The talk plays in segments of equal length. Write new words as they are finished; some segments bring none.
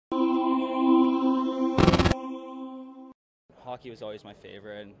hockey was always my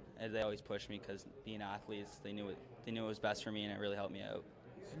favorite, and they always pushed me because being athletes, they knew it was best for me, and it really helped me out.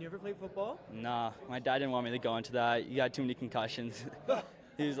 So you ever played football? Nah, my dad didn't want me to go into that. You got too many concussions.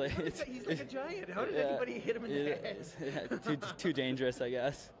 He's like a giant. How did anybody hit him in the head? Yeah, too dangerous, I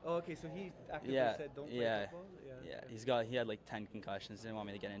guess. Oh, okay. So he actively said don't play football. Yeah. He had like 10 concussions. Didn't want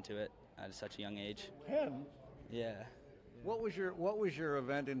me to get into it at such a young age. 10? Yeah. What was your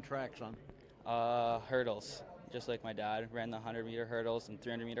event in track, son? Hurdles. Just like my dad, ran the 100-meter hurdles and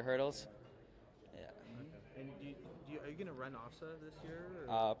 300-meter hurdles. Yeah. And are you gonna run OFSA this year?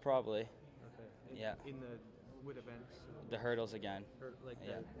 Or? Probably. Okay. Yeah. In the what events? The hurdles again.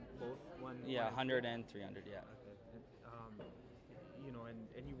 Both one. Yeah, 100 and 300. Yeah. Okay.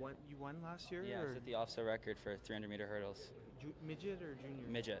 And you won last year. Yeah, I set the OFSA record for 300-meter hurdles. Midget or junior?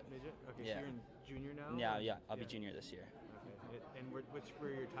 Midget. Midget. Okay. Yeah. So you're in junior now. Yeah. I'll be junior this year. Okay. And which were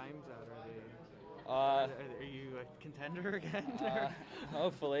your times at? Are you a contender again?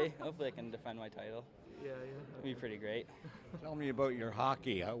 Hopefully I can defend my title. Yeah. It'll be pretty great. Tell me about your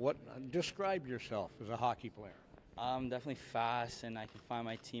hockey. Describe yourself as a hockey player. I'm definitely fast, and I can find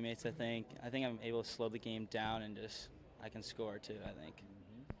my teammates. I think I'm able to slow the game down, and I can score too. I think.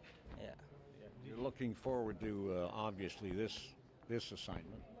 Mm-hmm. Yeah. You're looking forward to obviously this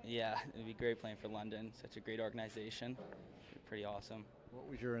assignment. Yeah, it'd be great playing for London. Such a great organization. It'd be pretty awesome. What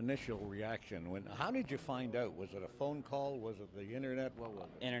was your initial reaction? How did you find out? Was it a phone call? Was it the internet? What was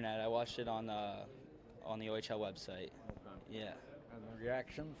it? Internet. I watched it on the OHL website. Okay. Yeah. And the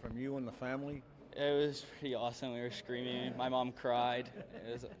reaction from you and the family? It was pretty awesome. We were screaming. My mom cried.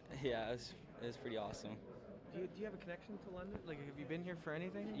 It was pretty awesome. Do you have a connection to London? Like, have you been here for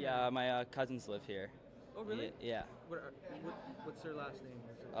anything? Yeah, my cousins live here. Oh, really? Yeah. What's their last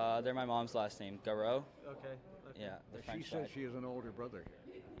name? They're my mom's last name, Garreau. Okay. Yeah, the French She says side. she has an older brother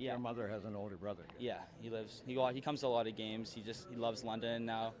here. Yeah. Your mother has an older brother here. Yeah, he comes to a lot of games. He loves London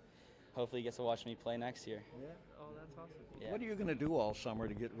now. Hopefully he gets to watch me play next year. Yeah. Oh, that's awesome. Yeah. What are you going to do all summer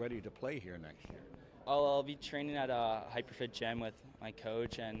to get ready to play here next year? I'll be training at a Hyperfit gym with my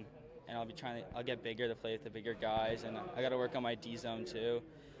coach, and I'll get bigger to play with the bigger guys, and I got to work on my D zone too,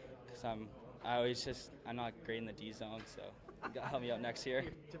 because I'm not great in the D zone, so you got to help me out next year.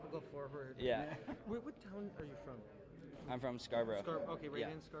 You're typical forward. Yeah. What town are you from? I'm from Scarborough. Okay, right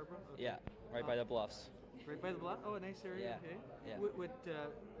in Scarborough. Okay. Yeah, right by the Bluffs. Right by the bluff. Oh, a nice area. Yeah. Okay. Yeah.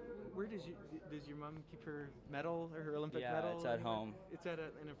 Where does your mom keep her medal or her Olympic medal? Yeah, it's at home. It's in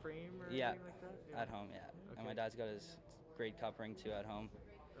a frame or Yeah. anything like that? Yeah. At home, yeah. Okay. And my dad's got his grade cup ring too at home.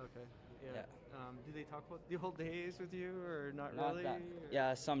 Okay. Yeah. Yeah. Do they talk about the whole days with you or not really? That.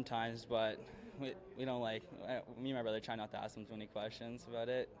 Yeah, sometimes, but we don't me and my brother try not to ask him too many questions about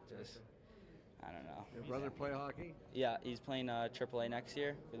it. Just, I don't know. Your brother play hockey? Yeah, he's playing AAA next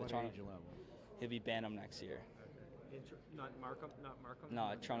year. What age level? He'll be Bantam next year. Not Markham?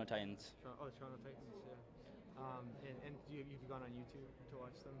 No, Toronto Titans. Toronto Titans, yeah. And you've gone on YouTube to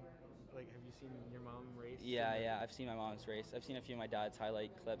watch them? Like, have you seen your mom race? Yeah, I've seen my mom's race. I've seen a few of my dad's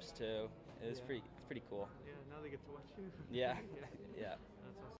highlight clips too. It's pretty cool. Yeah, now they get to watch you. Yeah, yeah.